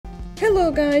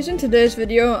Hello guys, in today's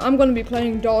video I'm going to be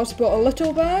playing DOS but a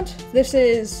little bad. This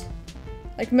is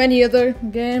like many other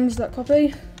games that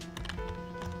copy.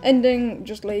 Ending,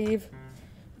 just leave.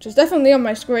 Which is definitely on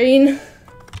my screen.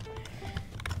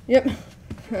 Yep.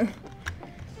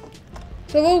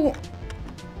 So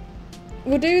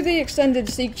we'll do the extended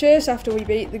seek chase after we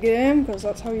beat the game, because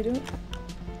that's how you do it.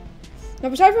 Now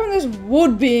aside from this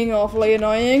wood being awfully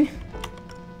annoying,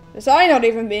 this eye not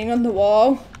even being on the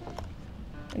wall,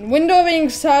 and window being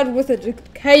sad with a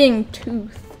decaying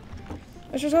tooth.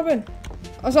 What just happened?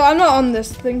 Also, I'm not on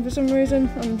this thing for some reason.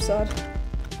 I'm sad.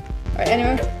 Alright,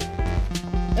 anyway.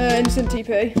 Instant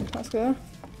TP. Let's go.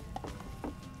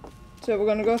 So we're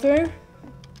gonna go through.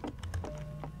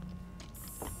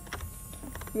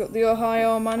 We got the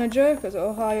Ohio manager, because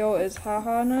Ohio is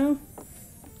haha now.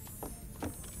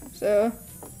 So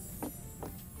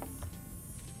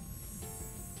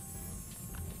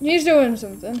he's doing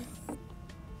something.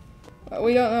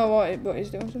 We don't know what, but he's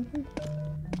doing something.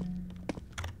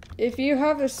 If you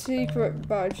have a secret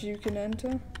badge, you can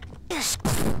enter.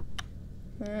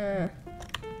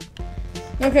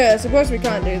 Okay, I suppose we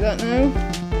can't do that now.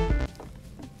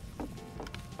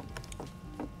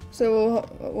 So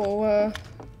we'll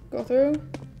go through.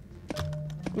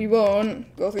 We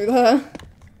won't go through there.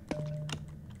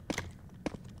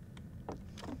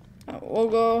 We'll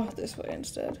go this way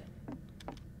instead.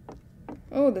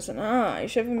 Oh, there's an eye.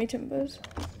 Shiver me timbers.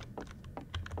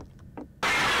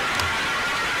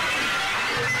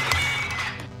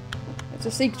 It's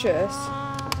a seek chase.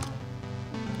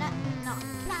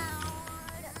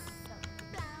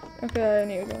 Okay, I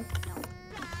need to go.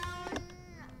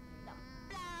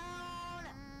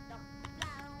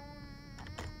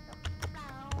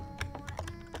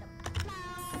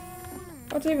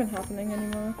 What's even happening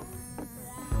anymore?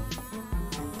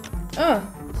 Ah,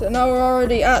 so now we're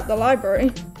already at the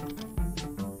library.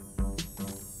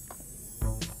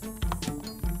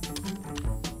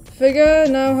 Figure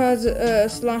now has a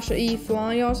 /E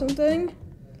fly or something.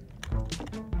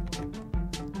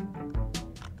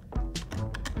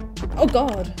 Oh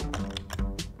god.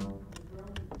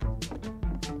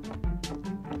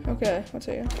 Okay, what's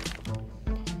here?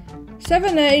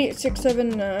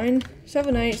 78679.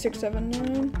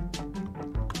 78679.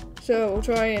 So we'll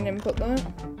try and input that.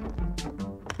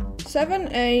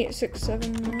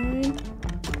 78679.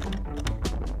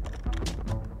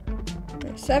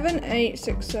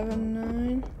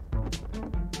 78679.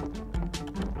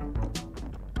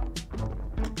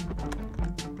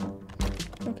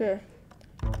 Okay.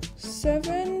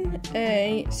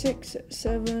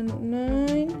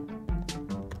 78679.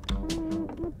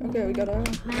 Okay, we got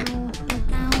it.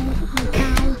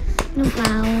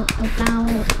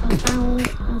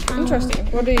 Interesting.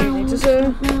 What do you need to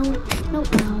say?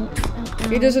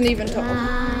 He doesn't even talk.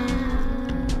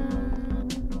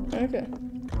 Okay.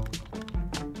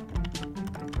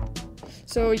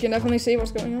 So we can definitely see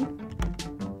what's going on.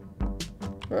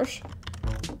 Rush.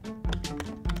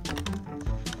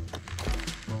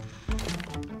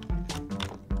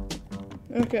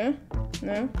 Okay.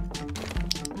 No.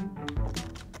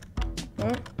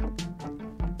 What?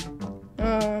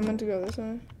 Oh, I meant to go this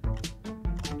way.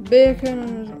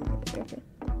 Bacon. Okay.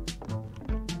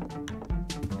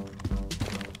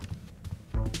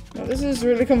 No, this is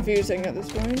really confusing at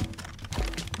this point.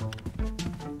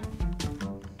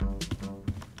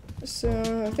 So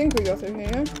I think we go through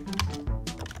here.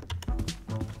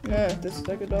 No, this is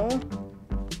like a door.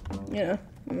 Yeah,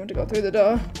 we want to go through the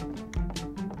door.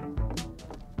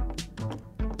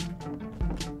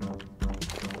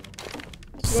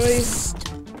 Please.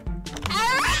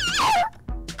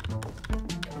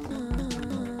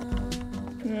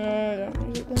 No, I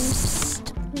don't use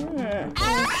it then.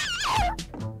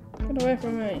 Get away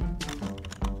from me.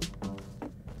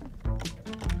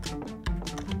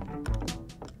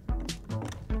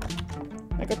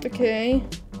 I got the key.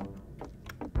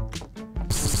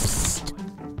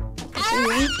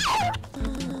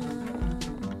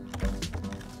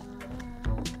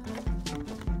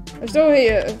 I still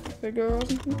hear a figure or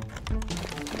something.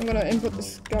 I'm gonna input the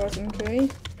skeleton key.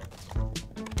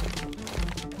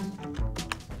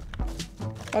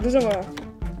 How does it work?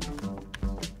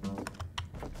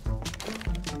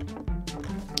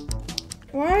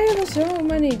 Why are there so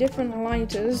many different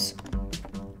lighters?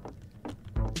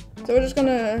 So we're just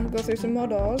gonna go through some more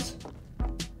doors.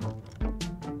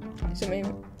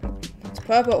 It's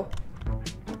purple.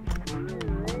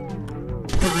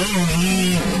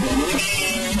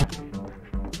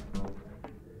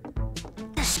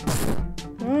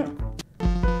 What?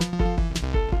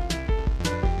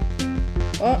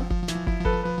 What?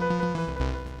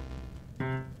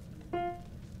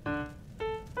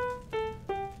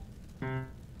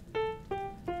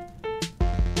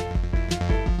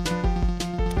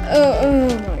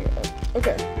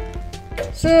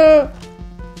 So,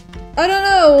 I don't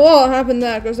know what happened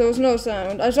there because there was no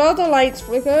sound. I saw the lights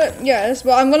flicker, yes,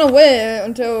 but I'm gonna wait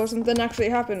until something actually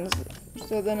happens.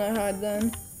 So then I hide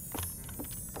then.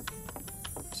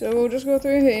 So we'll just go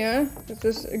through here, if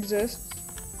this exists.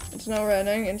 It's now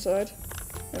raining inside.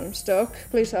 And I'm stuck.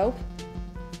 Please help.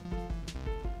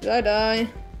 Did I die?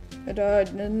 I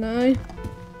died, didn't I?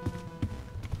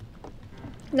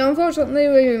 Now unfortunately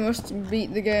we must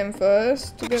beat the game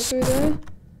first to get through there.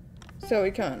 So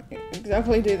we can't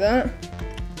exactly do that.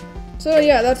 So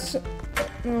yeah, that's...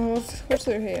 Oh, what's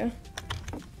through here?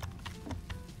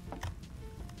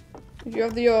 If you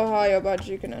have the Ohio badge,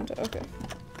 you can enter. Okay.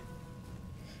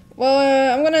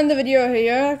 Well, I'm gonna end the video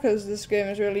here, because this game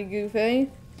is really goofy.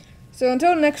 So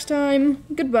until next time,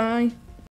 goodbye.